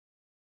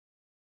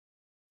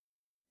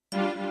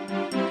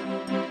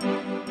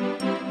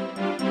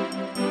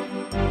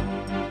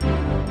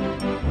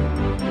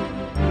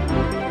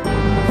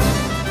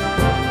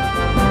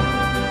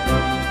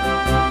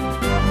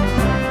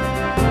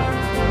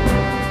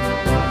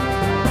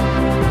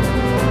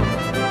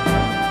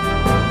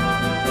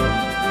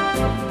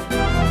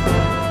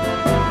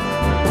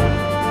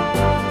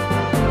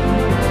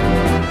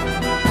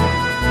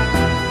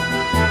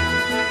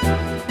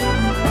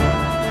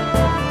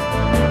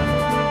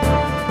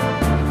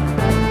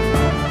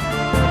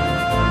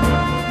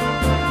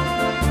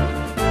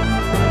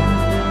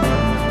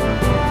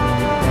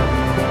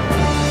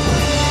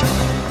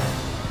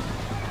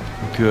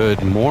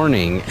Good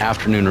morning,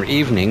 afternoon, or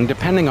evening,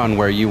 depending on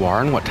where you are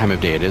and what time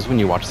of day it is when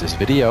you watch this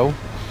video.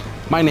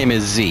 My name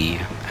is Z,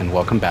 and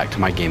welcome back to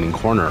my gaming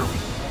corner.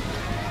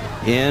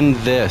 In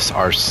this,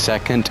 our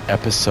second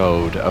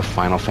episode of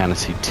Final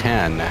Fantasy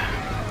X,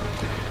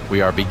 we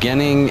are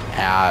beginning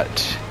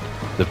at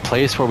the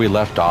place where we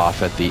left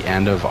off at the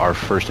end of our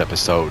first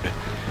episode.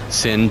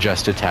 Sin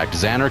just attacked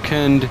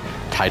Zanarkand.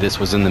 Titus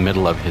was in the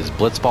middle of his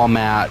blitzball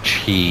match.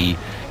 He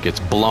gets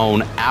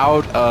blown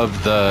out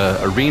of the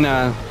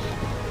arena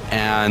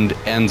and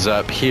ends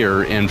up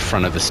here in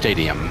front of the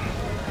stadium.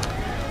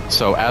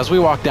 So as we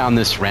walk down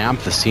this ramp,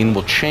 the scene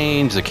will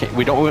change.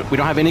 We don't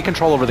have any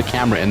control over the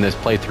camera in this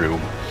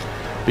playthrough,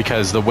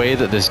 because the way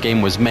that this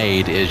game was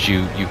made is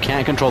you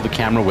can't control the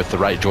camera with the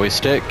right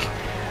joystick.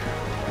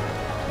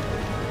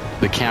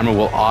 The camera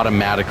will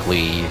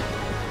automatically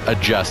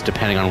adjust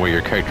depending on where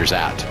your character's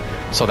at.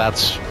 So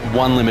that's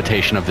one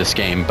limitation of this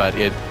game, but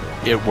it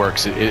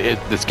works.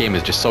 This game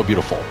is just so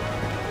beautiful.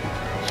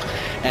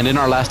 And in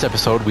our last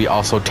episode, we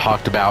also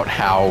talked about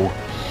how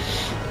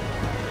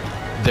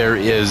there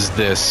is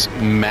this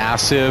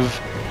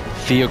massive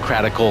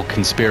theocratical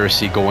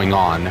conspiracy going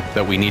on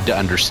that we need to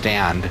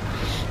understand,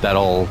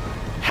 that'll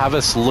have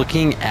us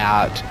looking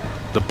at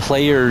the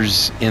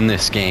players in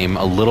this game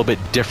a little bit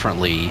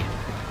differently,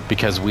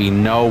 because we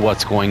know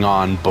what's going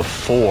on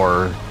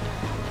before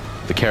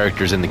the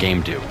characters in the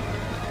game do.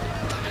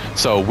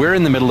 So we're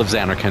in the middle of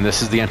Zanarkand.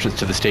 This is the entrance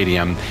to the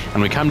stadium,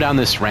 and we come down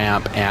this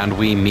ramp and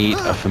we meet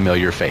a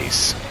familiar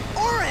face.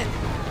 Orin!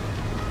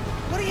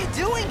 What are you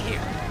doing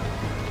here?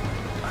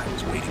 I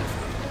was waiting for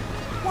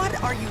you.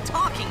 What are you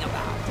talking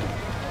about?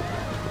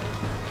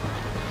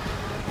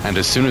 And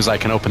as soon as I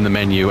can open the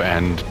menu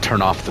and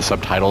turn off the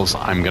subtitles,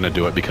 I'm going to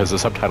do it, because the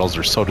subtitles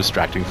are so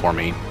distracting for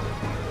me.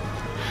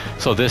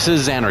 So this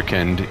is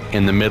Zanarkand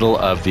in the middle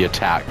of the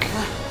attack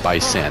by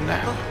Sin.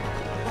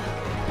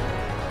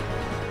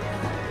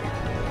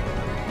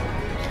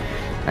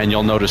 And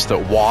you'll notice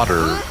that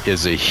water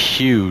is a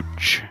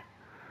huge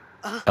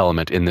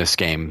element in this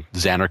game.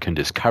 Zanarkand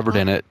is covered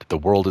in it. The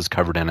world is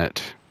covered in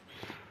it.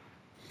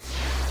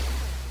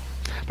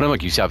 But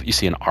look, you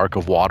see an arc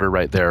of water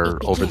right there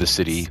over the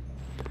city.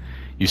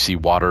 You see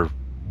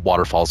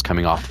waterfalls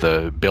coming off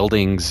the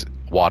buildings.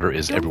 Water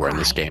is everywhere in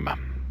this game.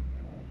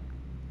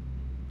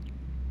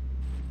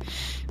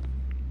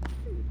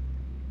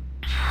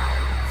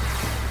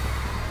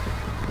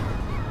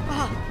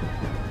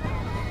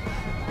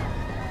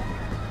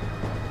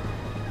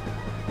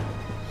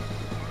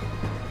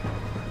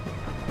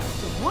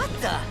 What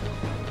the?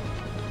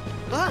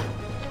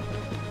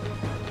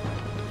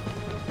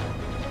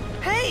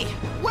 Hey,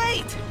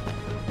 wait!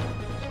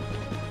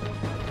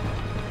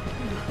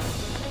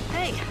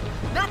 Hey,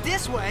 not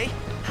this way.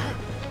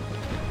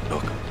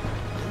 Look.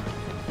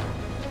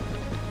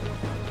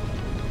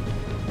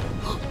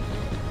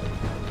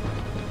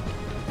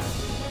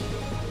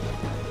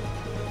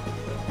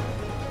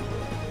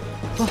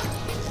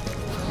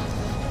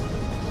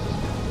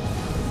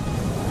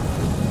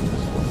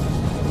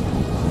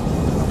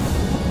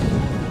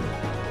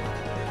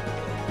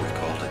 We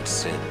called it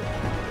Sin.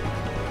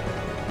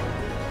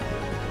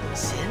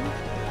 Sin?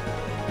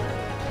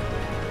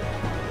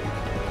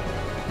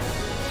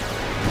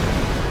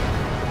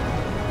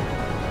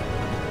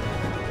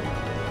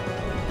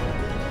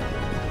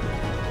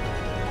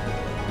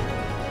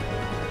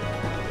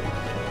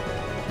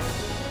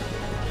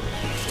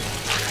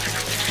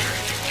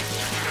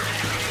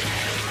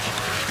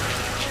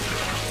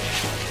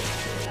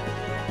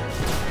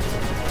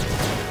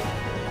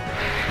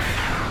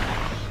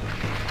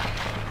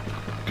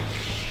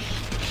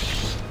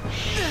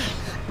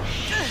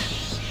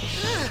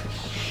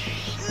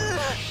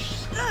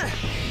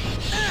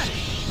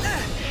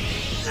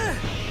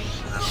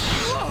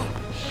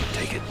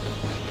 Take it.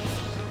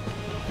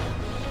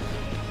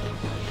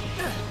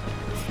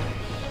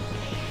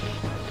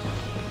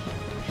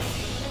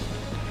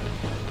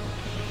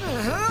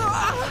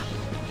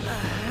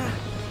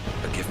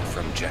 A gift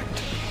from Jack.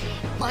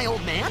 My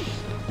old man?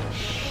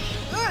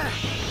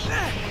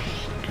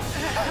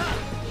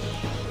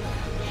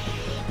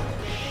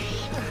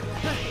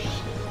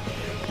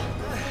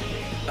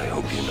 I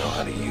hope you know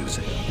how to use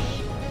it.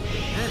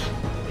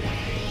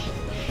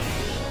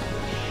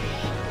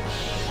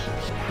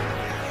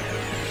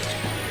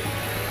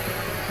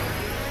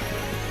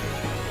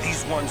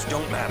 These ones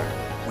don't matter.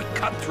 We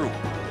cut through.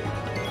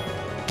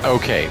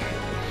 Okay.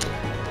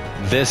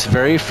 This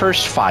very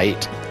first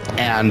fight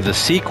and the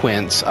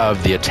sequence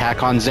of the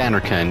attack on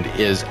Zanarkand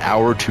is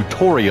our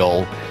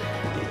tutorial.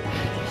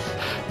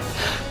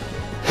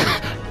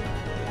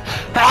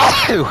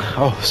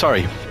 Oh,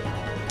 sorry.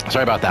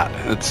 Sorry about that.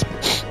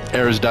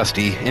 Air is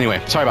dusty.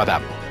 Anyway, sorry about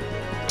that.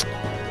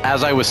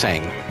 As I was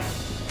saying,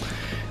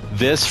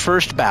 this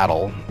first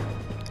battle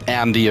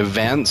and the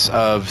events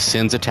of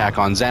Sin's attack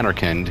on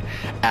Zanarkand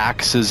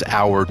acts as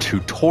our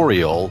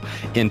tutorial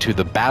into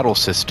the battle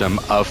system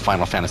of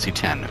Final Fantasy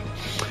X.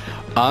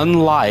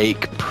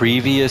 Unlike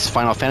previous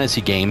Final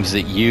Fantasy games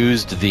that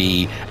used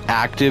the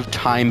active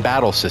time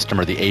battle system,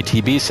 or the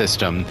ATB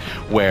system,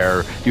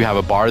 where you have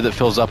a bar that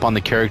fills up on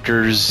the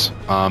character's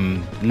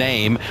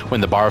name.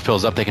 When the bar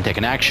fills up, they can take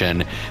an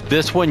action.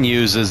 This one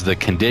uses the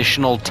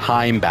conditional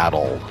time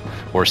battle,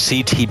 or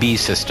CTB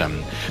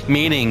system,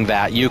 meaning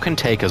that you can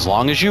take as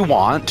long as you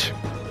want,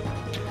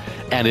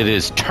 and it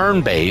is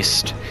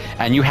turn-based,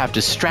 and you have to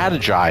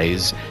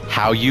strategize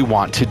how you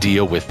want to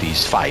deal with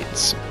these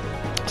fights.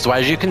 So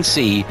as you can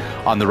see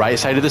on the right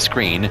side of the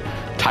screen,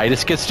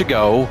 Titus gets to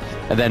go,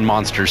 and then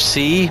Monster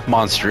C,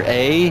 Monster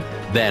A,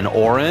 then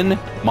Auron,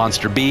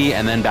 Monster B,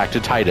 and then back to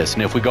Titus.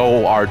 And if we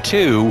go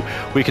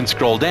R2, we can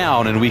scroll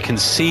down and we can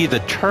see the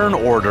turn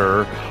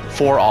order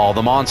for all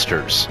the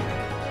monsters.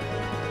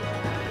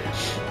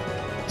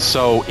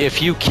 So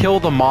if you kill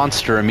the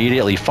monster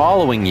immediately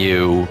following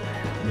you,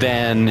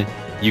 then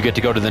you get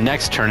to go to the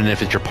next turn, and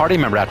if it's your party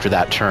member after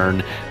that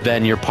turn,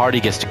 then your party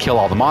gets to kill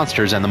all the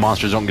monsters, and the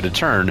monsters don't get a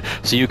turn,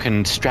 so you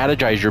can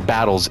strategize your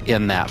battles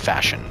in that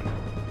fashion.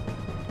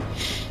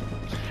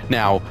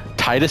 Now,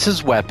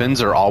 Titus's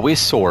weapons are always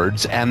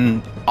swords,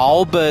 and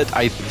all but,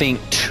 I think,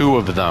 2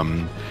 of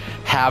them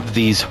have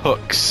these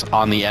hooks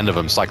on the end of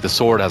them. So like the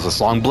sword has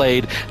this long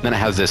blade, and then it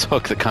has this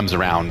hook that comes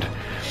around.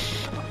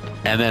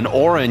 And then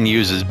Auron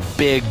uses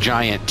big,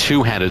 giant,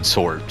 2-handed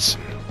swords.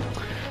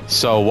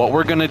 So what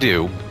we're going to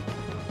do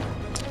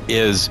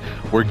is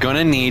we're going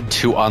to need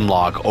to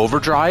unlock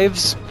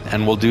overdrives,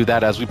 and we'll do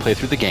that as we play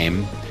through the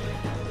game.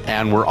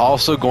 And we're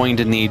also going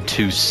to need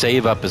to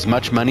save up as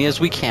much money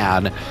as we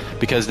can,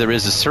 because there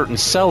is a certain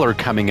seller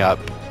coming up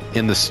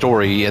in the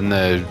story in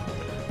the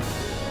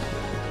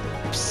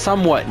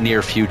somewhat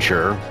near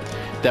future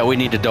that we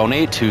need to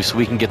donate to, so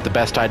we can get the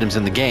best items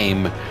in the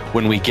game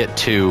when we get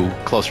to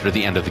closer to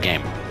the end of the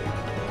game.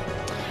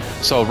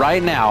 So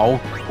right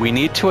now we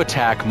need to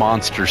attack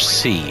Monster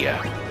C.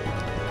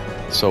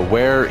 So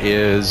where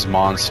is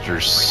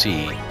Monster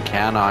C?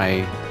 Can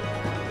I...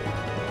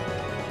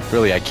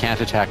 Really, I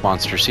can't attack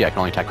Monster C. I can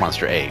only attack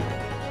Monster A.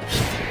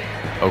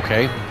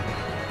 Okay.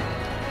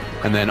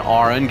 And then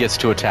Auron gets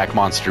to attack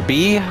Monster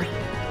B.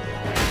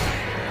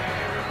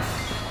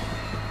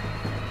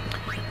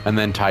 And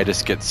then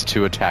Titus gets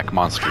to attack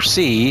Monster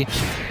C.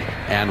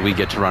 And we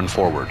get to run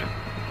forward.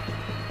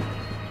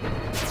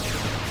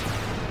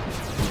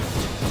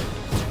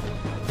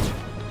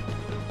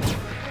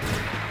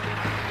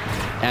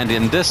 And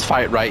in this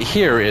fight right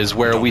here is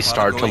where we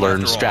start to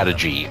learn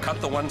strategy. Cut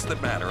the ones that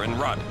matter and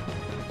run.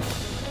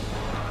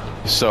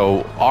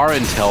 So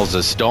Auron tells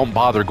us, don't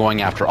bother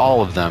going after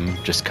all of them,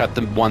 just cut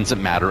the ones that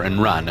matter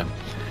and run.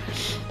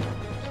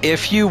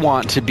 If you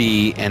want to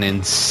be an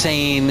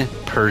insane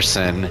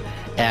person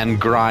and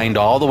grind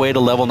all the way to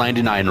level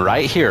 99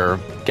 right here,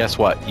 guess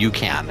what? You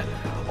can.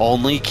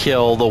 Only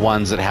kill the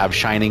ones that have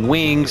shining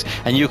wings,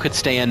 and you could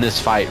stay in this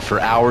fight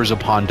for hours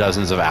upon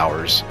dozens of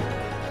hours.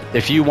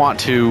 If you want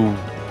to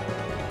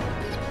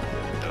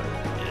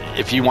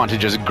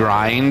just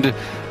grind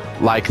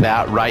like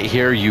that right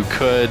here, you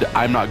could.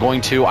 I'm not going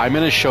to. I'm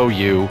going to show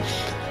you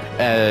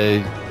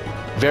a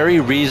very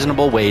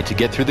reasonable way to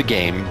get through the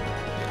game,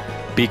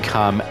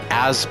 become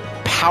as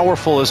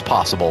powerful as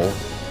possible,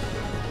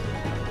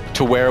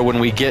 to where when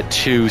we get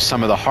to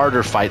some of the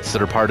harder fights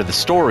that are part of the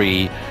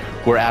story,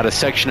 we're at a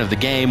section of the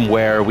game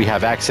where we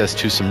have access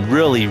to some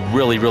really,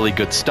 really, really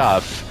good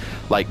stuff,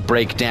 like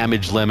break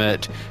damage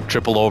limit,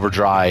 triple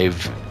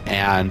overdrive,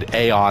 and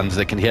Aeons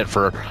that can hit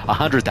for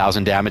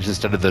 100,000 damage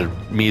instead of the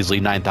measly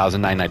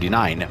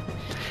 9,999.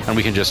 And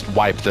we can just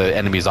wipe the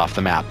enemies off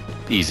the map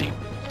easy.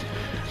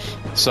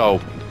 So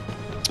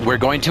we're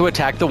going to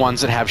attack the ones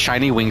that have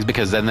shiny wings,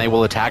 because then they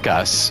will attack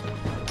us.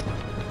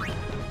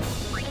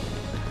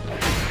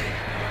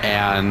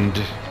 And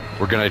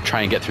we're going to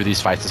try and get through these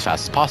fights as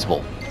fast as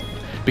possible,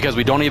 because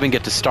we don't even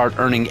get to start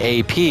earning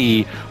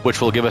AP,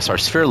 which will give us our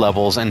sphere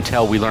levels,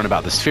 until we learn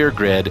about the sphere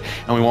grid,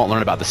 and we won't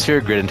learn about the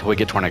sphere grid until we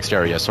get to our next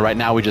area. So right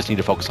now we just need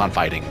to focus on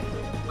fighting.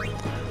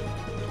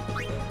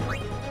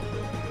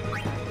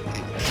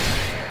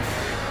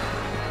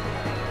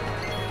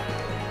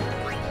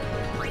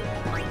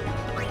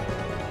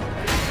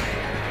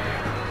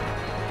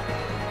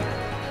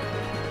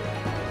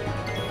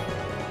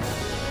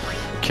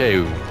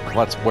 Okay,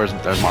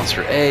 there's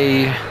Monster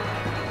A,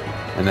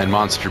 and then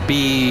Monster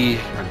B.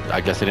 I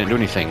guess they didn't do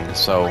anything,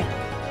 so...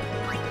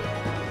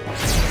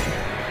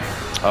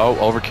 Oh,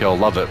 overkill,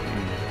 love it.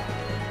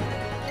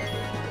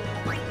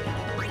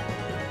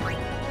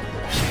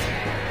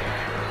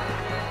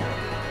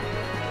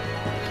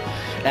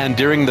 And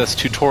during this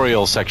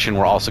tutorial section,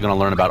 we're also going to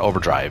learn about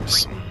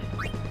overdrives.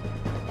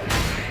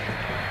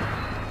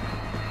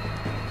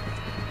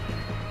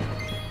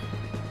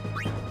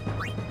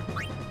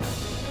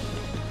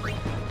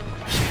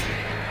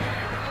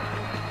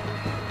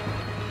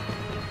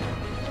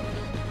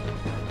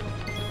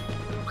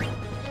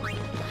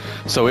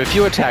 So if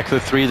you attack the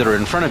 3 that are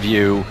in front of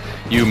you,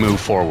 you move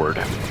forward.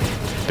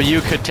 But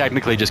you could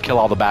technically just kill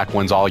all the back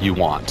ones all you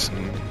want.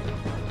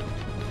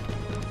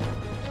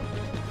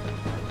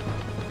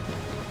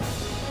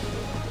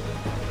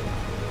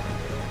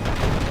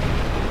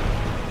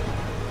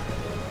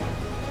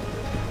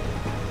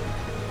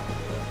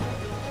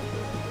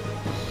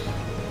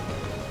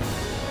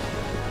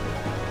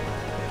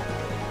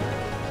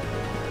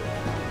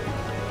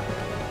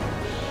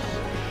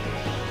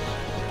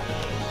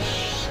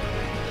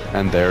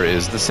 And there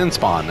is the Sin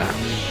Spawn.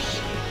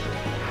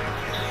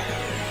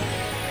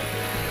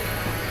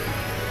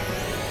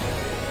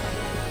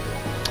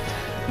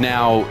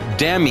 Now,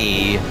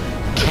 Demi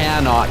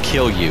cannot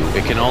kill you.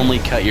 It can only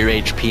cut your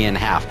HP in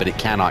half, but it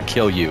cannot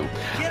kill you.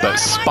 But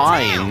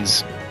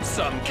Spines...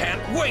 Some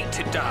can't wait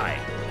to die.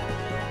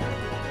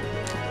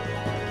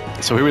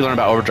 So here we learn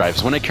about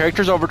overdrives. When a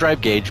character's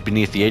overdrive gauge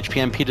beneath the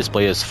HPMP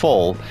display is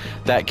full,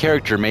 that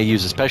character may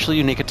use a special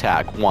unique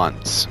attack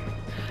once.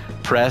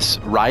 Press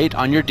right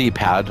on your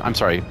D-pad, I'm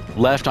sorry,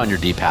 left on your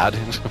D-pad,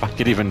 if I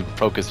could even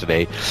focus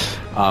today,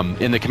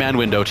 in the command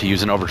window to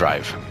use an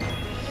overdrive.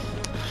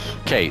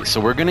 Okay, so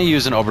we're going to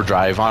use an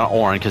overdrive on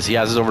Orin because he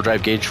has his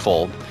overdrive gauge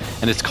full,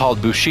 and it's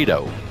called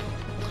Bushido.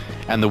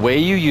 And the way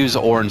you use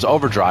Orin's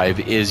overdrive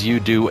is you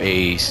do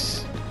a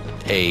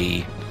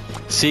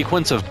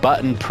sequence of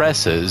button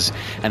presses,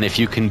 and if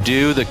you can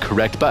do the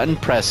correct button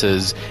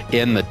presses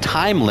in the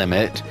time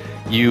limit,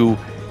 you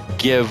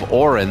give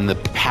Orin the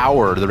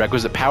power, the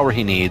requisite power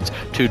he needs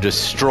to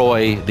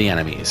destroy the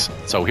enemies.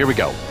 So here we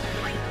go.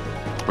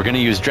 We're going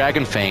to use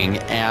Dragon Fang,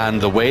 and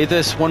the way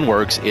this one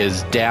works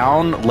is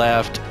down,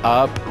 left,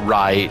 up,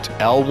 right,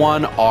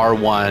 L1,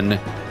 R1,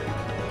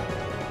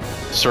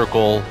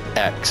 circle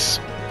X.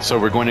 So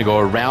we're going to go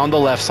around the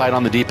left side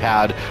on the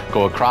D-pad,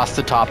 go across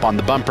the top on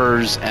the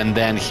bumpers, and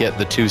then hit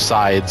the two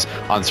sides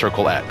on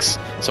circle X.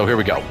 So here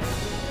we go.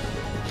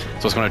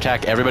 So it's going to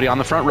attack everybody on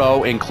the front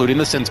row, including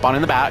the Sin Spawn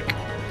in the back.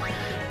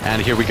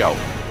 And here we go.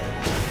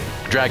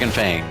 Dragon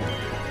Fang.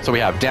 So we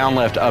have down,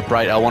 left, up,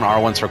 right, L1,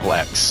 R1, circle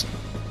X.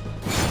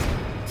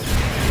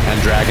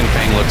 And Dragon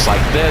Fang looks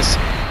like this.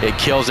 It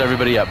kills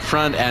everybody up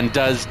front and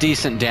does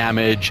decent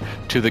damage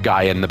to the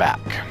guy in the back.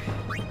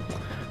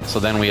 So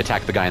then we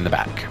attack the guy in the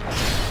back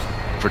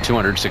for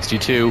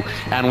 262,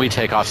 and we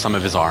take off some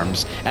of his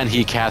arms, and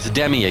he casts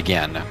Demi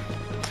again.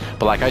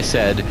 But like I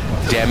said,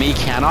 Demi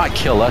cannot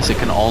kill us. It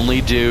can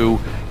only do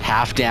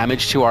half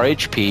damage to our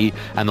HP,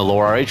 and the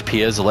lower our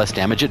HP is, the less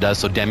damage it does,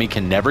 so Demi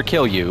can never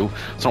kill you.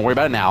 So don't worry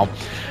about it now.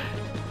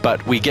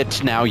 But we get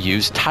to now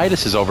use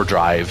Titus's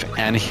overdrive,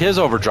 and his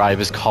overdrive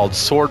is called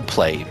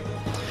Swordplay.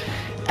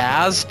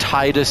 As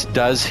Titus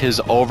does his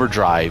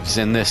overdrives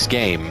in this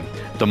game,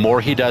 the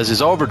more he does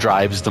his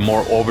overdrives, the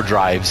more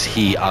overdrives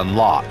he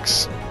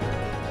unlocks.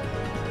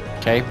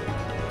 Okay?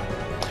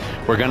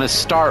 We're going to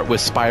start with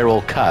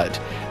Spiral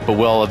Cut, but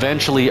we'll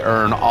eventually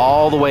earn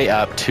all the way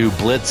up to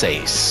Blitz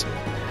Ace,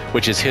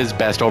 which is his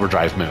best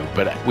overdrive move.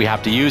 But we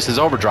have to use his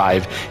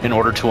overdrive in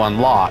order to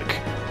unlock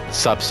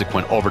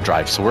subsequent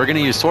overdrive. So we're going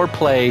to use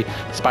Swordplay,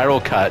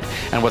 Spiral Cut,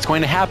 and what's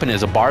going to happen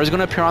is a bar is going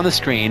to appear on the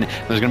screen, and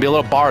there's going to be a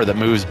little bar that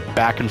moves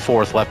back and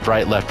forth, left,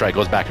 right,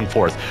 goes back and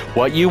forth.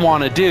 What you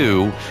want to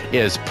do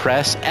is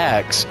press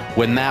X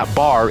when that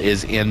bar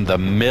is in the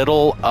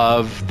middle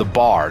of the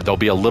bar. There'll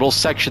be a little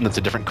section that's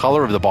a different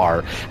color of the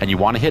bar, and you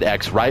want to hit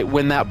X right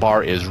when that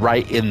bar is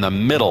right in the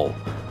middle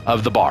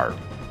of the bar.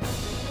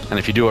 And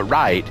if you do it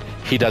right,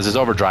 he does his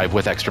overdrive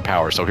with extra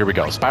power. So here we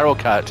go. Spiral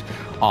Cut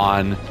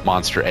on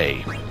Monster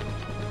A.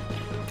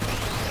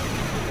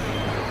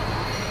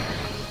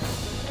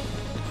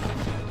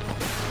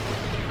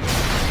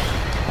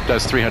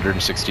 Does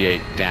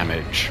 368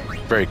 damage.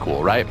 Very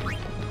cool, right?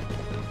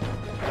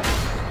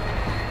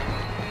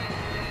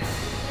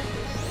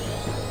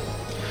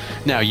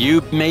 Now,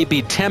 you may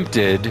be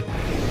tempted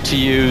to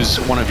use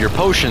one of your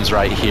potions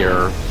right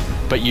here,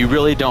 but you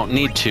really don't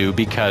need to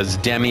because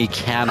Demi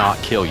cannot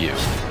kill you.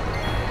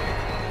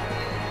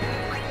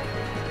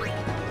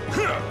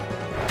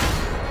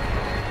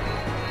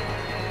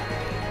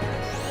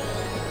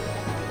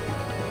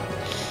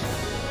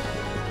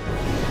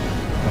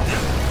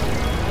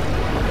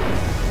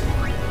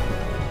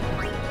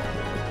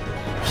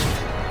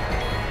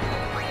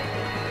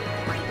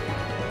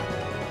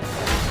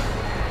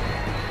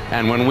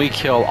 And when we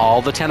kill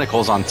all the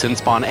tentacles on Sin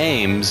Spawn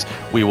Ames,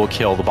 we will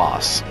kill the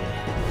boss.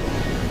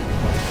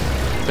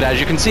 But as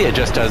you can see, it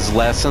just does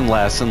less and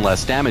less and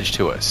less damage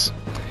to us.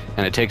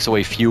 And it takes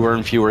away fewer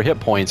and fewer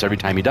hit points every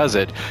time he does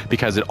it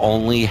because it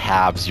only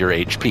halves your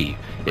HP.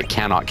 It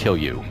cannot kill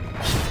you.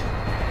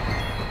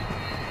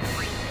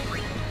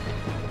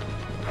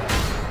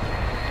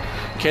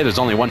 Okay, there's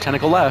only one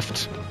tentacle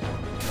left.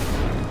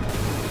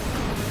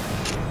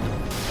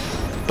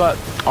 But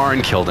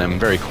Arn killed him.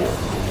 Very cool.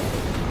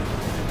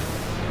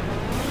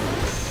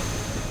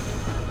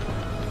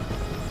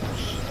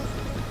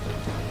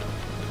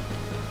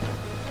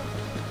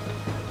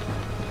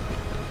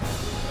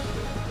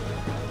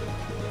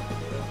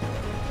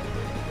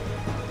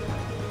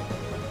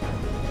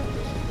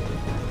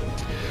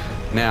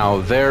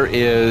 Now, there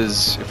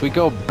is, if we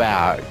go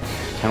back,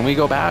 can we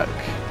go back?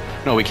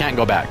 No, we can't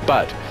go back,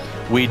 but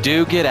we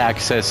do get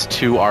access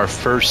to our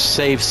first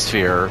save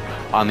sphere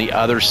on the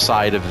other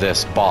side of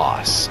this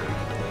boss.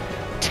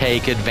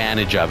 Take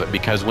advantage of it,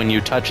 because when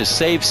you touch a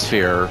save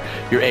sphere,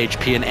 your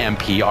HP and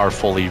MP are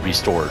fully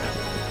restored.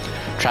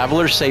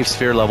 Traveler's Save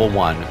Sphere Level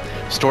 1.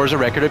 Stores a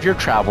record of your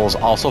travels,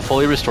 also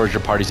fully restores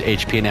your party's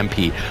HP and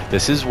MP.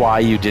 This is why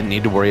you didn't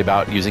need to worry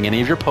about using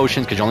any of your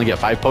potions, because you only get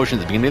 5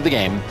 potions at the beginning of the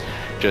game.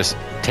 Just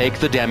take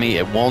the demi.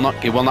 It will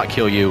not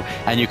kill you,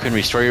 and you can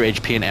restore your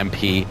HP and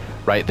MP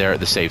right there at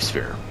the save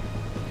sphere.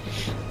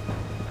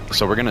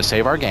 So we're going to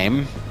save our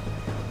game,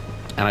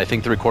 and I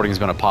think the recording is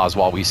going to pause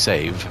while we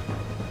save.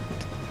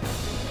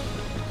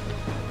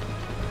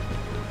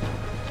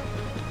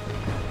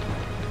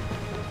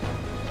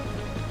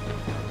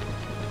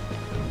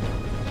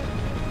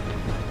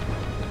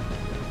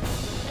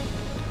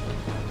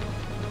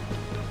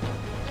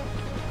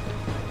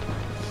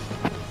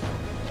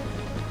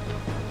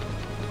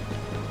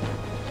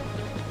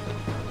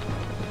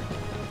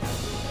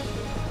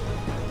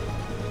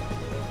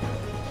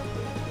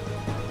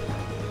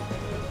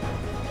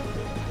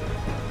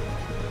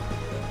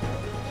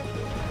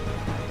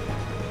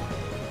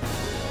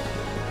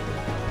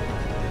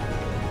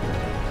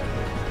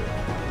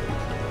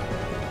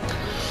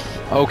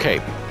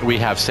 Okay, we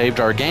have saved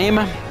our game,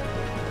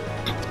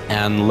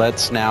 and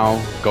let's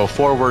now go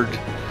forward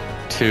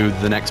to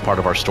the next part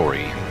of our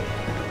story.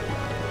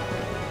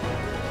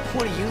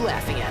 What are you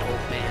laughing at,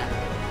 old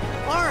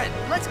man? Lauren,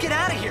 let's get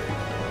out of here.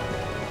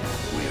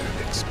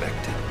 We're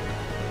expected.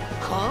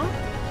 Huh?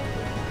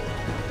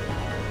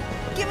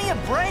 Give me a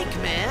break,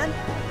 man.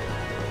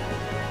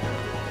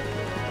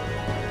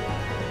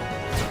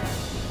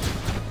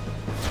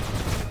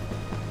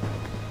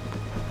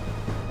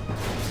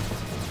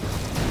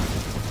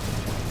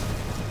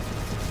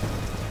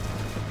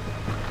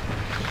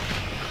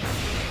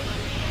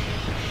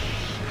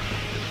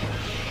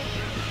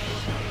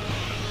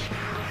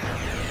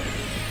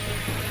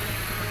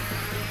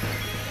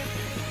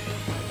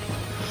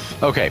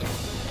 Okay,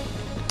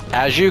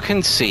 as you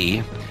can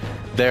see,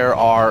 there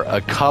are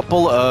a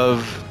couple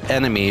of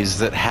enemies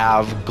that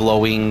have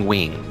glowing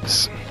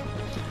wings.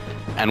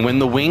 And when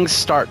the wings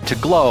start to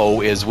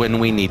glow is when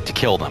we need to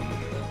kill them.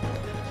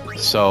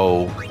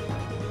 So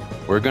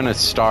we're going to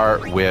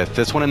start with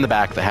this one in the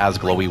back that has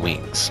glowy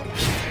wings,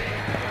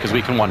 because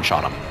we can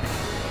one-shot them.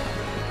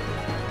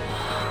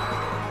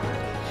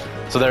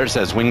 So there it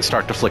says, wings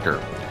start to flicker.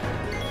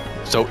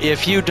 So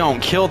if you don't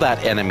kill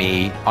that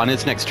enemy, on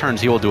its next turns,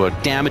 he will do a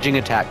damaging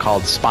attack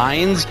called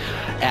Spines,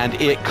 and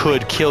it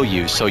could kill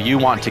you. So you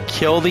want to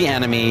kill the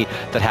enemy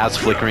that has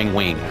flickering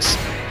wings.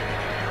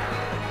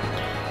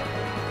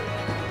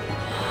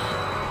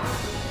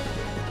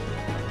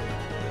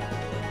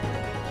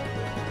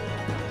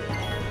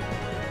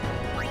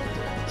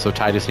 So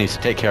Titus needs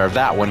to take care of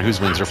that one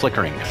whose wings are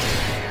flickering.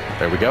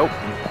 There we go.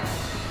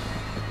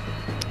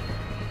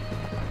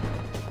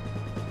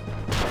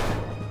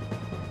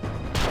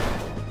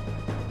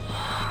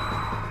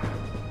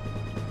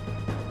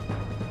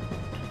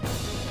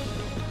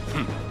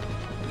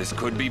 This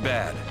could be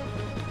bad.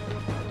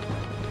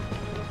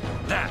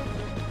 That!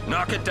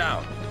 Knock it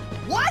down.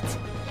 What?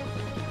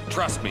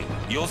 Trust me,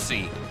 you'll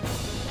see.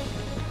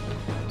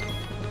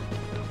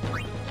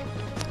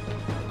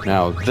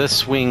 Now,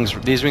 these wings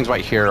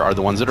right here are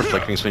the ones that are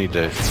flickering, so we need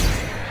to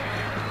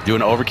do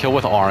an overkill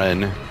with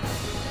Auron.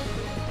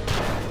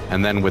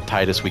 And then with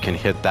Titus, we can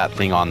hit that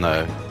thing on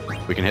the...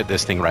 We can hit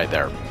this thing right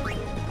there.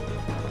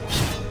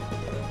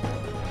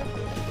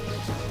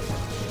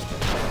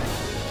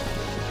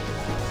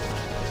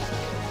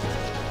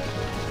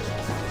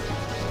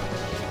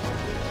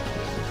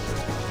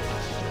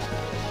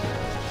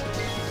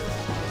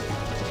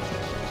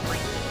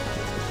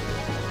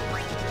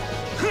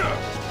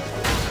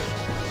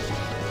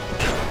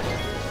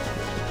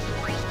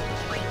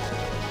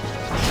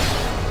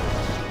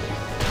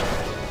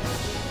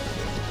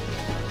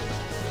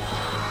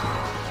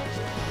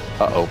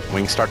 Uh-oh,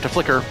 wings start to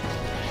flicker.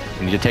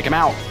 We need to take him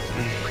out.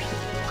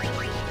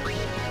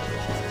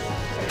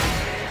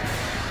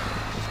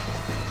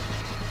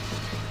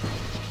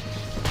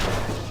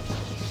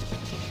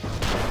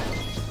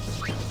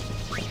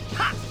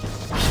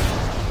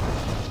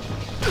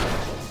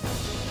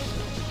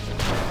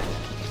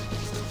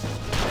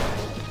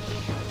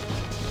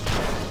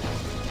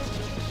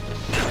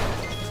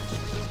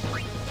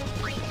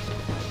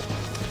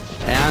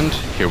 And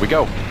here we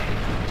go.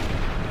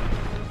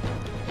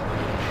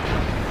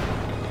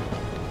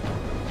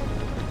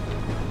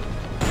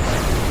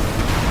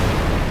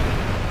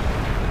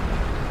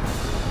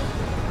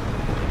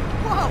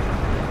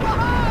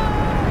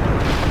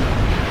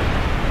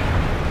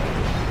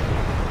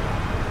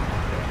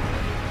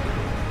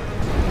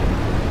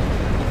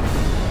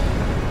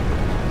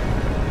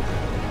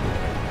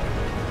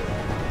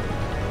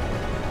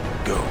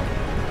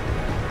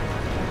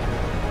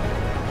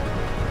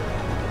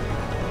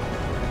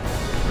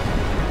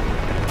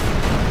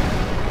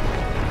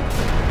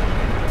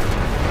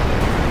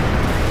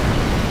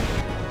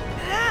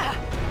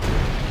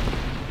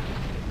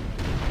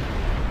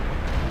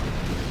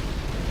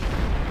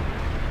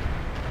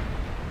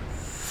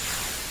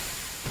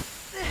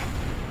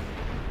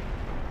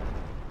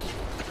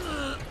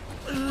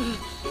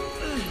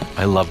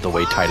 I love the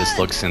way Titus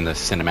looks in the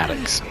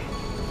cinematics.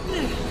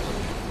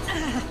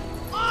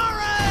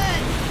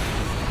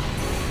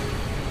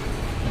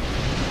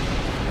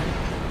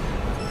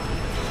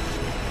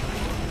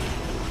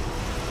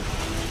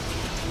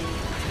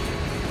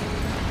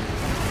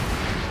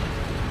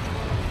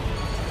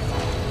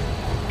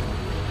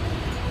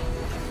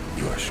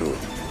 Sure.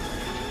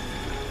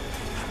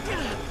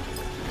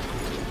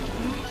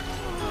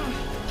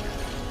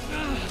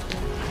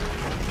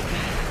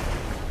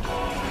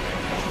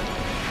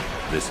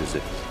 This is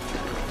it.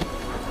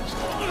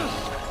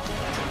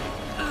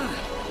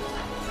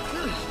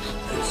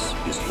 This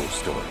is your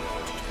story.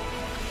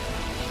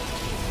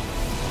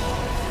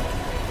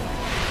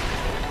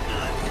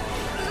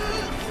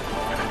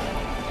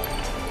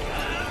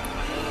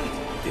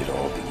 It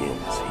all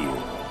begins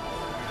here.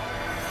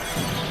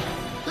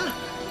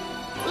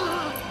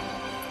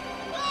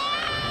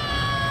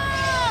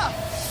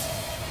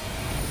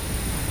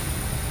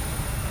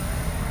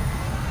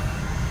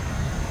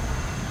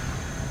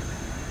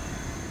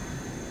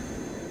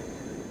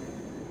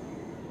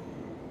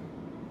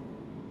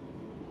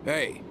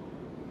 Hey.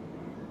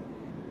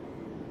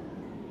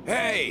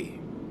 Hey!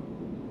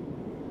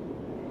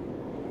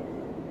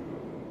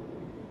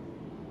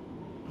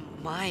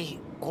 My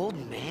old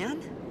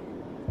man?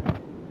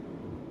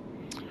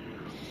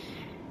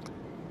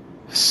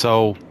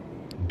 So,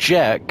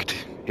 Jecht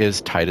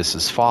is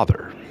Titus's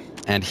father,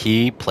 and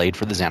he played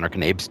for the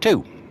Zanarkand Apes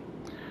too.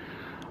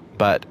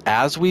 But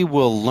as we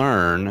will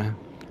learn,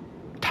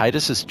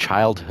 Titus's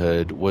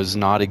childhood was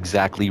not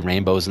exactly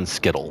rainbows and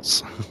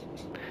Skittles.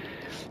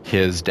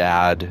 His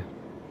dad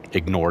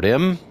ignored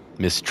him,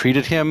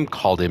 mistreated him,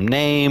 called him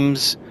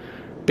names,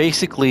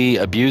 basically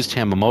abused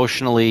him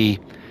emotionally.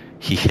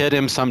 He hit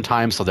him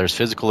sometimes, so there's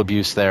physical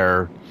abuse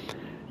there.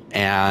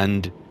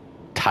 And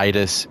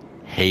Titus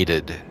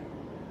hated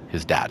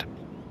his dad.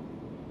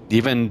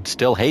 Even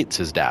still hates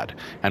his dad.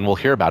 And we'll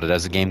hear about it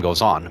as the game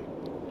goes on.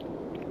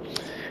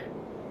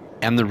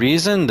 And the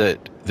reason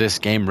that this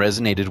game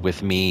resonated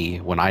with me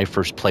when I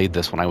first played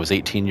this when I was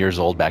 18 years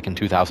old back in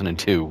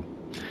 2002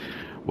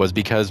 was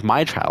because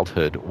my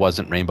childhood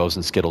wasn't rainbows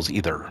and Skittles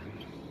either.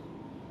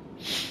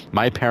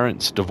 My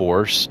parents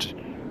divorced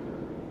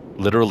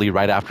literally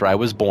right after I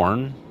was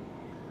born,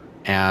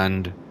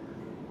 and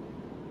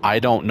I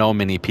don't know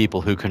many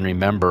people who can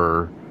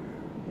remember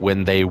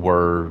when they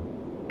were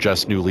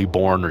just newly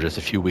born or just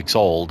a few weeks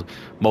old.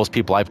 Most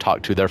people I've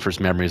talked to, their first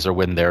memories are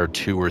when they're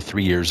 2 or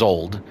 3 years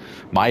old.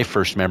 My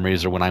first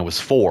memories are when I was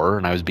 4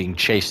 and I was being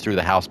chased through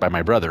the house by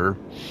my brother.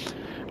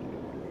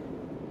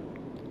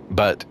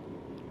 But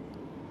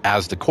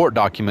as the court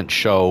documents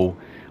show,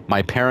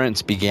 my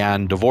parents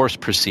began divorce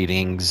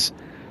proceedings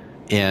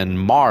in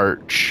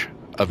March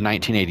of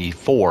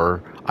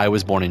 1984. I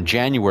was born in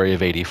January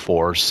of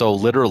 84. So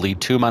literally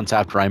 2 months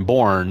after I'm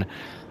born,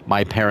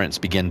 my parents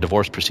begin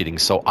divorce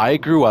proceedings. So I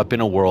grew up in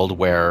a world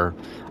where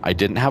I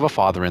didn't have a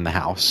father in the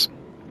house.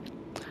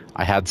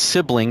 I had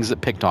siblings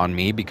that picked on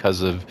me because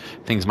of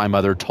things my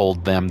mother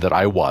told them that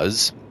I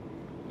was.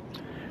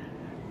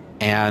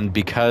 And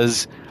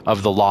because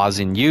of the laws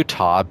in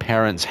Utah,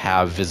 parents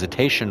have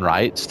visitation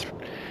rights.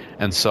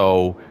 And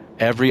so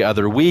every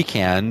other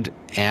weekend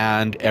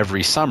and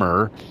every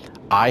summer,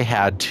 I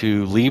had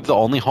to leave the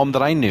only home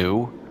that I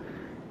knew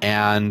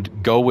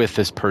and go with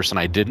this person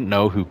I didn't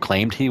know who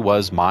claimed he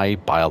was my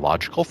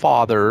biological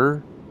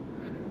father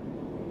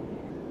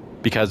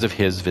because of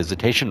his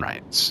visitation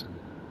rights.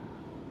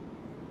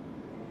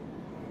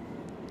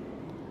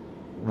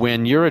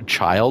 When you're a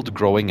child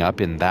growing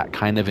up in that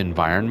kind of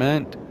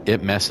environment,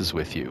 it messes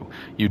with you.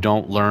 You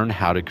don't learn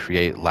how to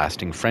create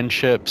lasting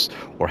friendships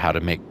or how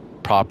to make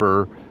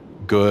proper,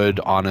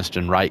 good, honest,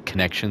 and right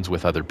connections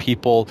with other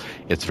people.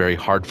 It's very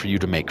hard for you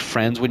to make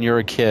friends when you're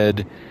a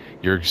kid.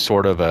 You're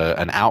sort of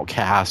an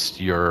outcast.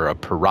 You're a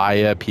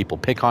pariah. People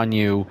pick on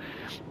you.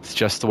 It's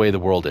just the way the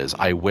world is.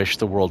 I wish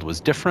the world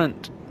was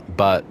different,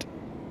 but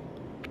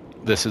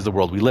this is the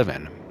world we live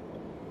in.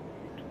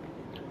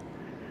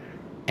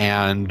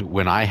 And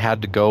when I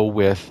had to go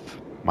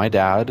with my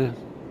dad,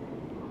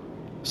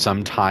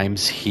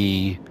 sometimes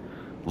he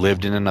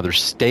lived in another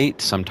state.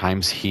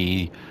 Sometimes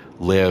he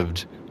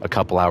lived a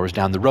couple hours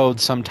down the road.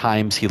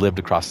 Sometimes he lived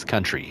across the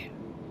country.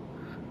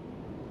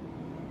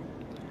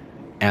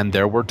 And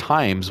there were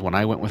times when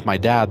I went with my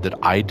dad that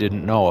I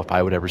didn't know if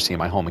I would ever see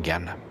my home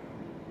again.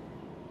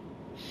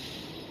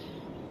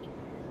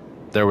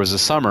 There was a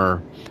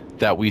summer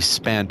that we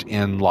spent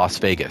in Las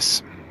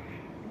Vegas.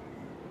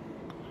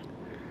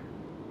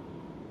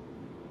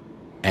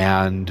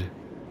 And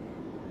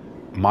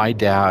my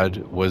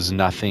dad was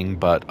nothing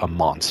but a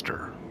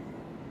monster.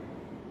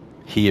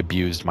 He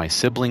abused my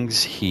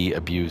siblings. He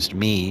abused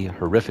me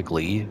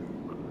horrifically.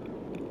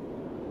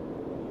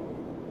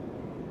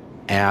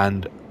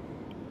 And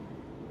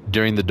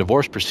during the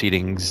divorce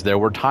proceedings, there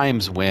were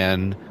times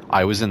when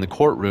I was in the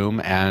courtroom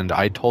and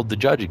I told the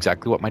judge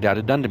exactly what my dad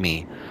had done to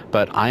me.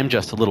 But I'm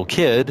just a little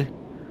kid.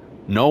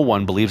 No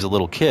one believes a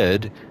little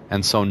kid.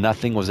 And so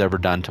nothing was ever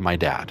done to my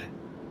dad.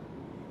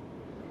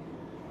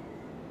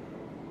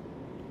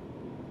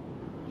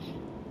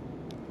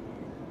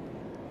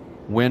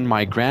 When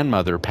my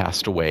grandmother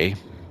passed away,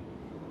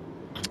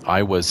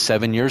 I was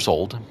 7 years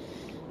old.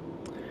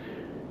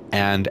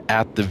 And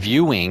at the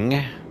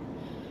viewing,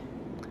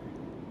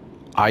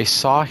 I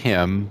saw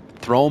him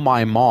throw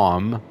my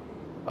mom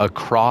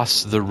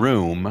across the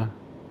room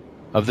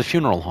of the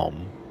funeral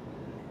home.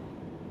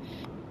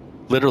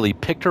 literally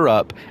picked her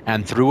up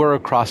and threw her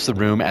across the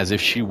room as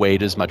if she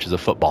weighed as much as a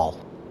football.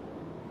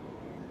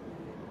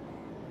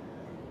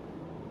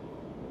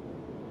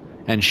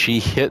 And she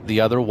hit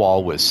the other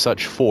wall with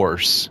such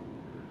force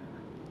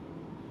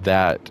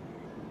that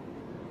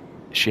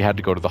she had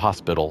to go to the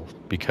hospital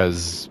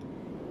because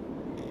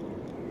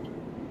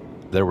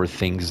there were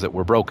things that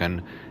were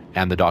broken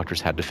and the doctors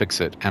had to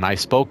fix it. And I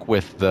spoke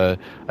with the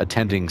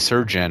attending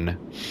surgeon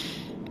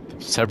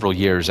several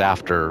years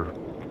after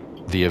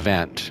the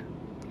event,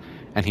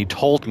 and he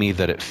told me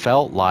that it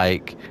felt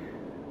like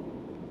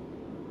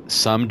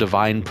some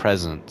divine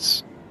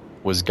presence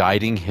was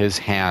guiding his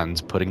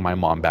hands putting my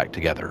mom back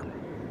together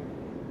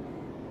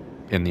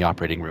in the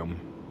operating room.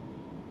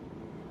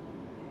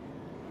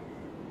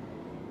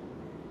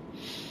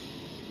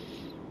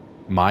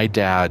 My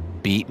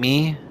dad beat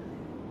me.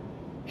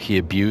 He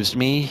abused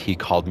me. He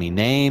called me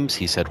names.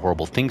 He said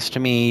horrible things to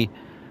me.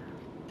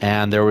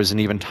 And there was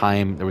even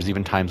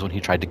times when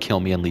he tried to kill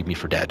me and leave me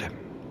for dead.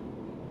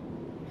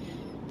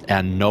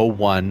 And no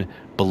one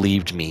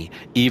believed me.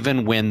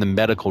 Even when the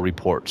medical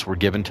reports were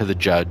given to the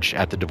judge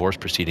at the divorce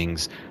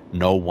proceedings,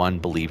 no one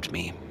believed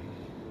me.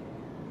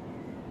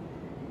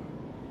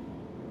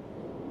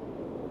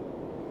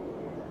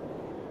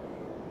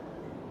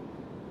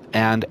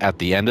 And at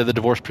the end of the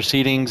divorce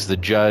proceedings, the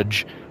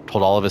judge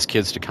told all of his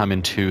kids to come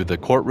into the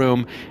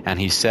courtroom, and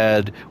he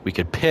said we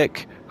could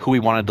pick who we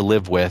wanted to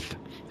live with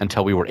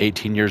until we were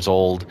 18 years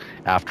old,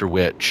 after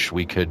which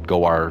we could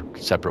go our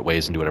separate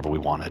ways and do whatever we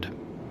wanted.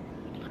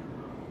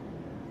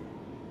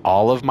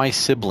 All of my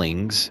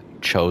siblings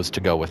chose to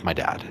go with my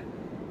dad.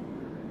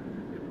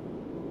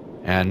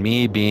 And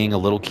me being a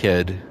little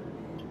kid,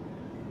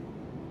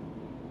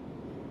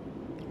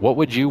 what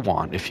would you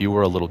want if you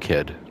were a little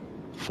kid,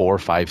 4,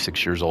 5,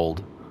 6 years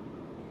old?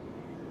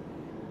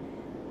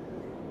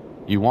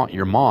 You want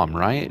your mom,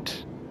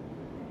 right?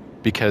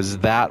 Because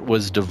that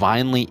was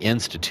divinely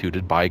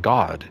instituted by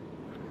God.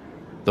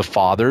 The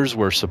fathers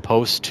were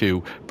supposed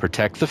to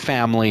protect the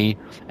family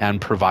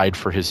and provide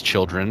for his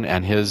children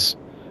and his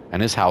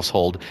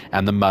household,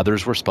 and the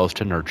mothers were supposed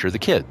to nurture the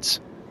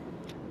kids.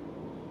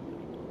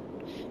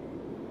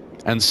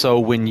 And so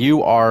when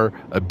you are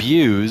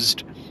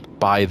abused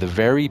by the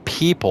very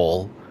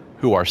people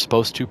who are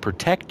supposed to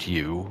protect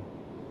you,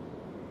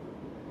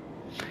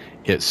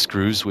 it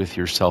screws with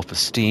your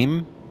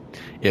self-esteem.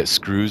 It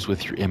screws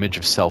with your image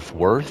of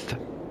self-worth.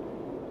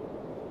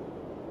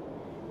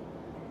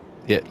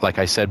 It, like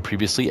I said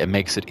previously, it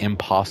makes it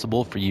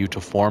impossible for you to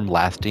form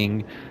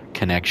lasting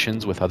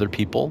connections with other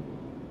people.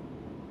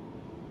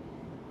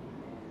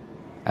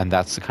 And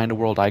that's the kind of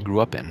world I grew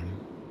up in.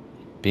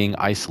 Being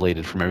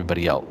isolated from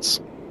everybody else.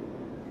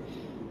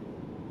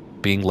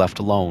 Being left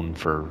alone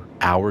for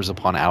hours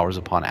upon hours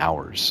upon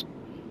hours.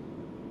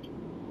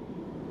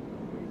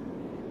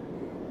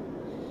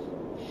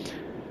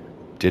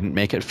 Didn't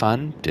make it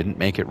fun, didn't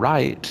make it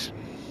right.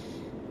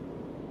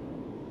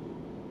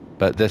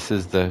 But these are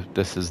the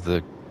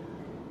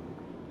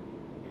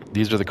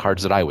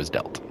cards that I was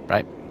dealt,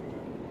 right?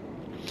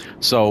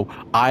 So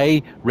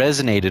I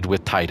resonated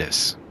with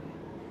Titus,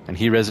 and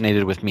he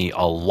resonated with me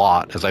a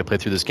lot as I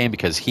played through this game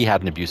because he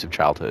had an abusive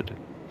childhood.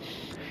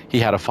 He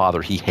had a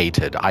father he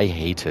hated. I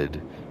hated.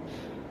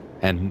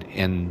 And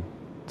in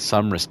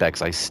some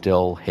respects, I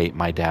still hate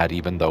my dad,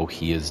 even though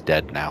he is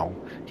dead now.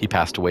 He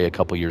passed away a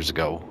couple years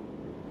ago.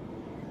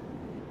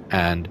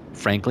 And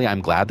frankly,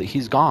 I'm glad that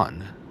he's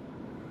gone.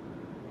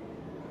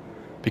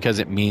 Because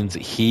it means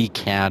that he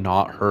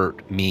cannot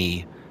hurt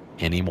me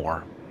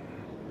anymore.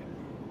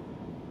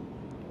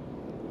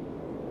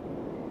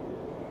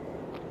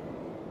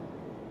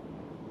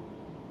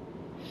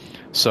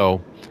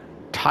 So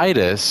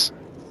Titus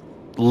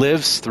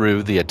lives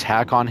through the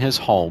attack on his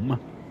home,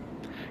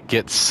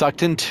 gets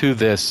sucked into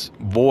this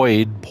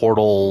void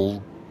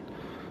portal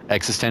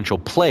existential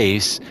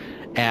place,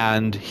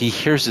 and he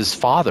hears his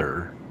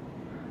father.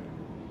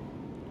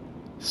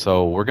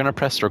 So we're going to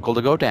press circle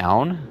to go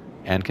down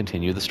and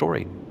continue the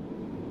story.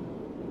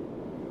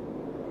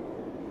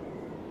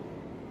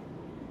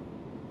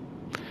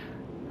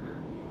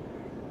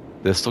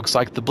 This looks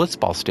like the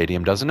Blitzball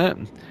Stadium, doesn't it?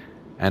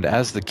 And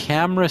as the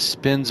camera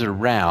spins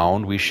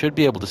around, we should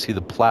be able to see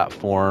the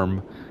platform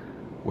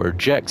where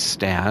Jecht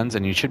stands,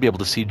 and you should be able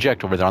to see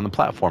Jecht over there on the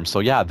platform. So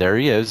yeah, there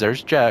he is.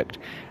 There's Jecht,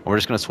 and we're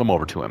just going to swim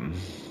over to him.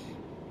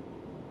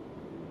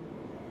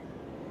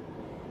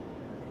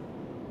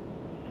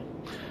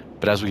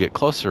 But as we get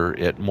closer,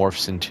 it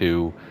morphs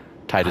into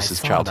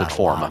Titus's childhood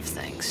form. A lot of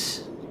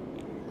things.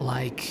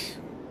 Like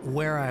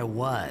where I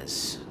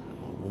was,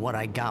 what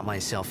I got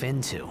myself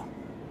into.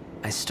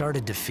 I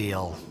started to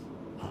feel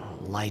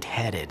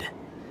lightheaded,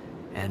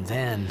 and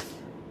then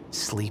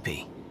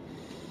sleepy.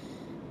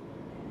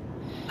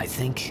 I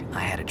think I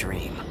had a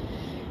dream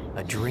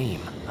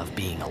of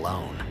being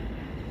alone.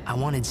 I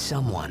wanted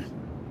someone,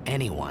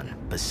 anyone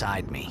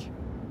beside me,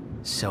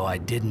 so I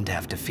didn't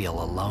have to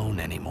feel alone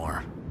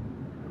anymore.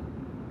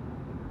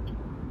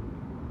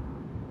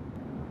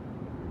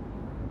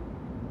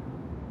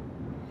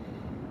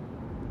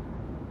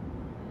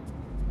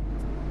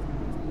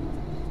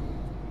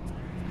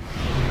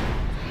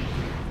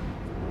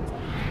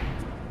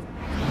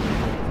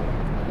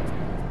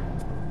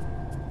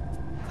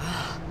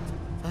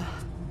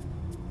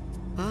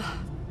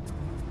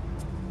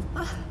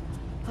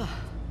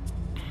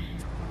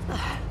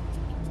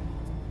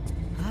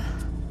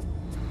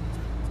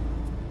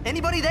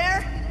 Anybody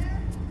there?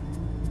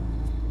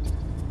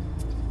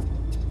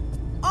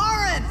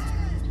 Aaron!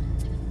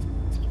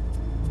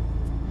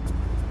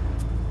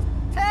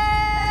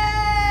 Hey!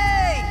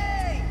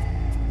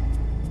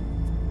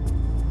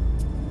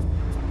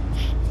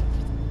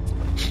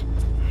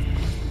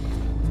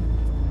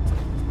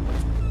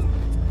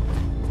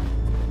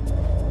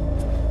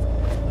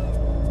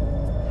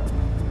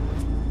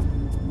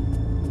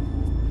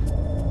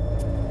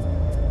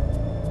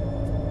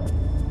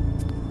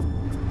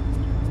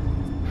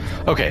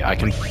 Okay, I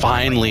can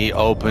finally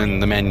open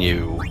the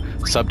menu.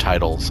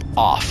 Subtitles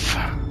off.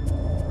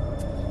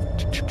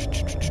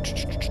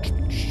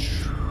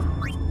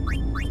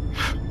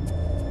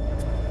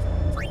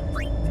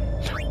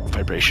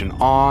 Vibration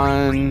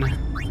on.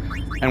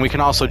 And we can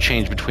also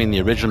change between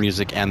the original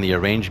music and the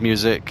arranged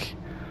music.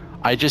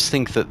 I just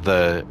think that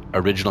the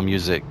original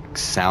music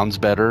sounds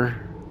better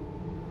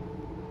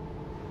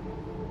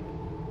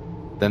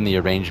than the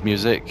arranged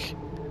music.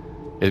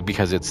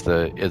 Because it's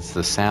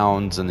the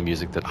sounds and the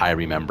music that I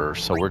remember.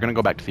 So we're gonna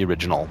go back to the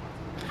original.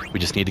 We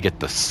just need to get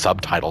the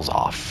subtitles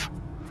off.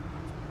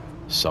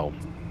 So,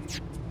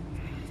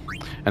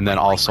 and then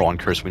also on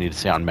curse we need to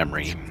say on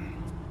memory.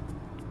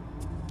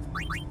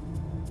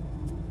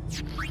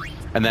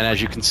 And then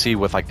as you can see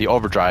with like the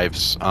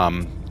overdrives,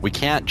 we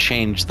can't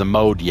change the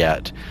mode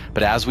yet,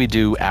 but as we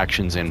do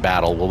actions in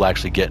battle, we'll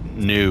actually get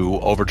new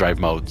overdrive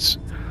modes,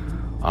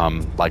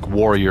 like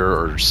warrior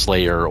or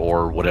slayer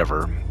or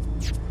whatever.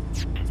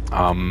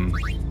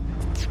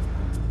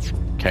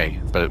 Okay,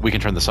 but we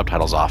can turn the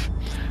subtitles off.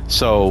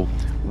 So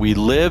we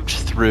lived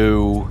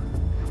through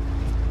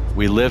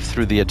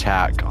the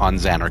attack on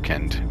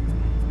Zanarkand.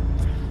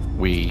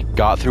 We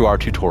got through our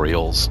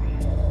tutorials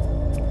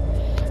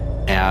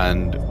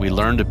and we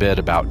learned a bit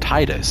about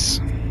Titus.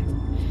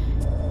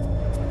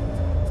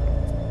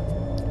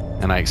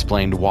 And I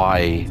explained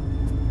why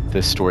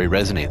this story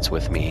resonates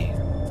with me,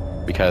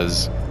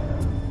 because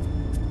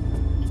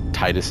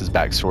Titus's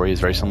backstory is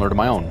very similar to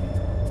my own.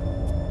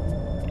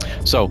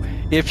 So,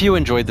 if you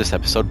enjoyed this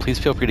episode, please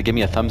feel free to give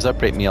me a thumbs up,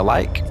 rate me a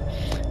like.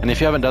 And if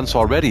you haven't done so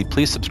already,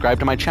 please subscribe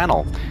to my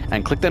channel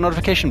and click that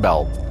notification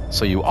bell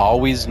so you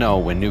always know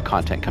when new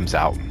content comes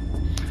out.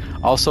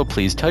 Also,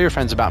 please tell your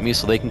friends about me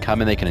so they can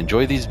come and they can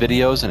enjoy these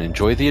videos and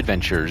enjoy the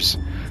adventures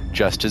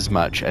just as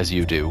much as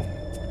you do.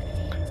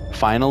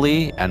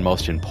 Finally, and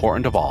most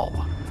important of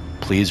all,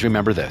 please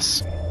remember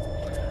this.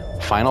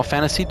 Final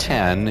Fantasy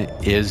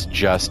X is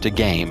just a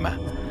game.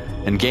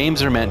 And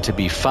games are meant to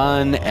be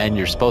fun, and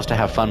you're supposed to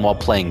have fun while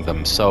playing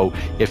them. So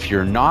if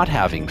you're not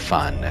having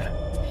fun,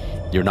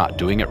 you're not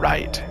doing it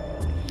right.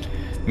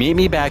 Meet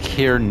me back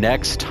here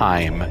next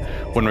time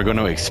when we're going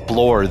to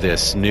explore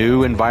this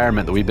new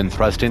environment that we've been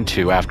thrust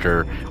into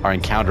after our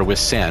encounter with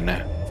Sin,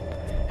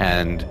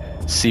 and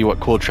see what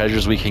cool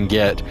treasures we can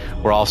get.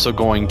 We're also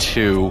going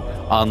to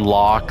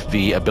unlock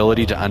the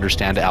ability to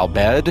understand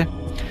Al-Bhed.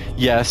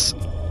 Yes,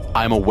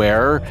 I'm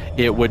aware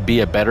it would be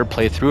a better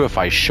playthrough if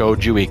I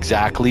showed you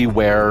exactly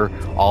where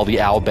all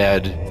the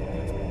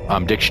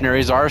Al-Bhed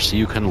dictionaries are, so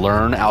you can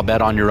learn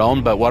Al-Bhed on your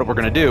own. But what we're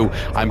going to do,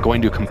 I'm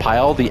going to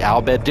compile the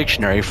Al-Bhed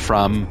dictionary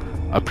from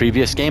a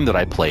previous game that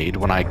I played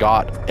when I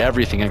got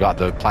everything and got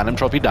the Platinum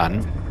Trophy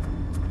done.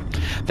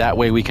 That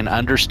way we can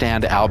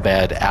understand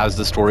Al-Bhed as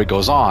the story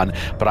goes on,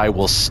 but I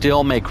will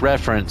still make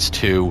reference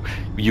to,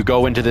 you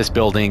go into this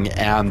building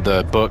and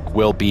the book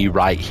will be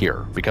right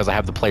here, because I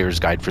have the player's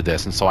guide for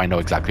this, and so I know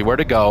exactly where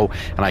to go,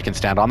 and I can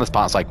stand on the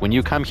spot. It's like when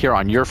you come here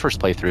on your first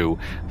playthrough,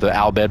 the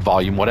Al-Bhed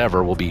volume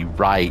whatever will be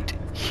right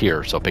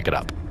here, so pick it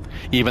up.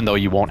 Even though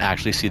you won't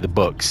actually see the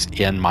books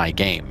in my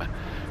game,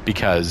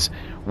 because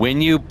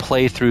when you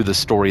play through the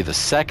story the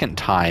second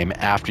time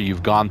after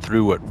you've gone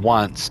through it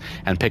once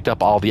and picked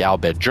up all the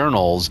Al-Bhed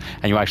journals,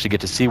 and you actually get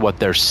to see what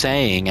they're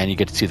saying, and you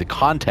get to see the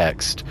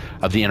context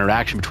of the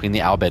interaction between the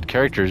Al-Bhed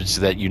characters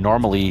that you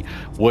normally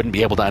wouldn't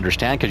be able to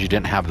understand because you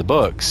didn't have the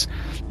books,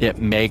 it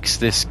makes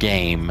this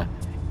game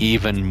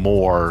even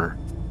more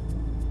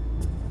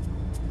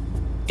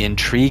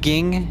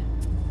intriguing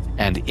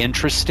and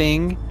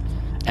interesting,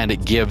 and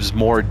it gives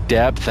more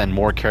depth and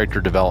more character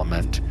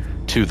development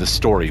to the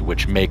story,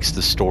 which makes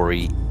the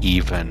story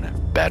even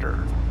better.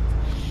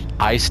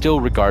 I still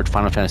regard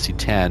Final Fantasy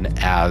X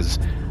as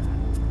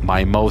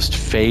my most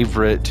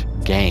favorite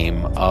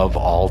game of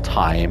all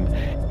time,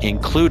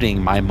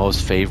 including my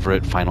most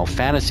favorite Final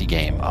Fantasy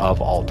game of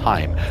all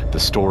time. The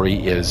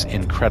story is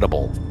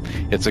incredible.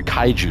 It's a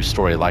kaiju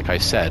story, like I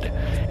said.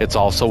 It's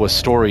also a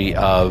story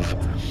of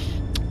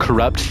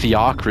corrupt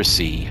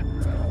theocracy,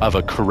 of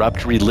a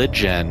corrupt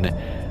religion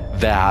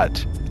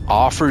that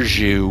offers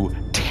you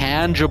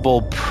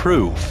tangible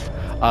proof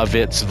of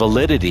its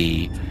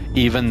validity,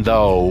 even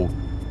though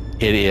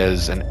it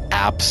is an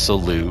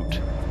absolute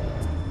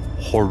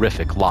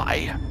horrific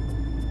lie.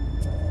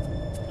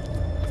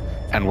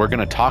 And we're going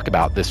to talk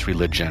about this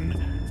religion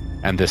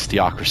and this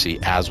theocracy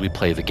as we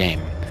play the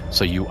game,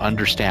 so you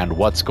understand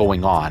what's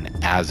going on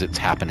as it's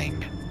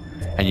happening,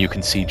 and you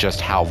can see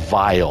just how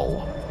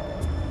vile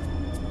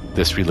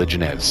this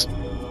religion is.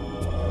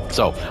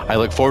 So I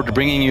look forward to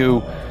bringing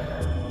you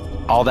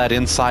all that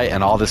insight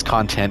and all this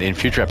content in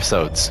future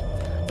episodes.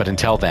 But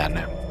until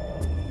then,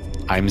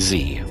 I'm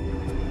Z,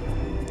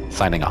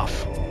 signing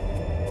off.